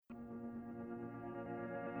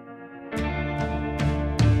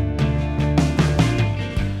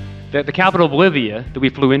The capital of Bolivia that we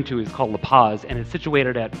flew into is called La Paz, and it's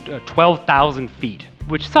situated at 12,000 feet,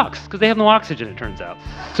 which sucks because they have no oxygen, it turns out.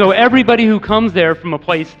 So everybody who comes there from a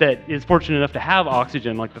place that is fortunate enough to have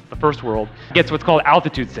oxygen, like the first world, gets what's called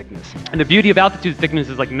altitude sickness. And the beauty of altitude sickness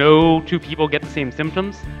is like no two people get the same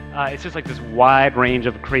symptoms. It's just like this wide range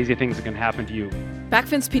of crazy things that can happen to you.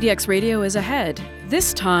 Backfence PDX Radio is ahead,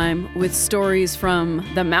 this time with stories from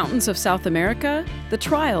the mountains of South America, the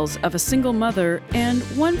trials of a single mother, and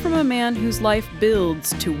one from a man whose life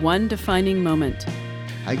builds to one defining moment.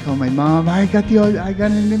 I call my mom, I got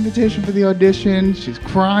an invitation for the audition. She's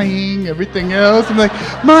crying, everything else. I'm like,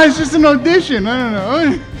 Ma, it's just an audition. I don't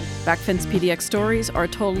know. Backfence PDX stories are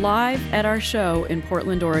told live at our show in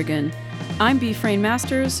Portland, Oregon. I'm B. Frayne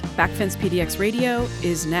Masters. Backfence PDX Radio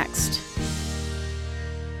is next.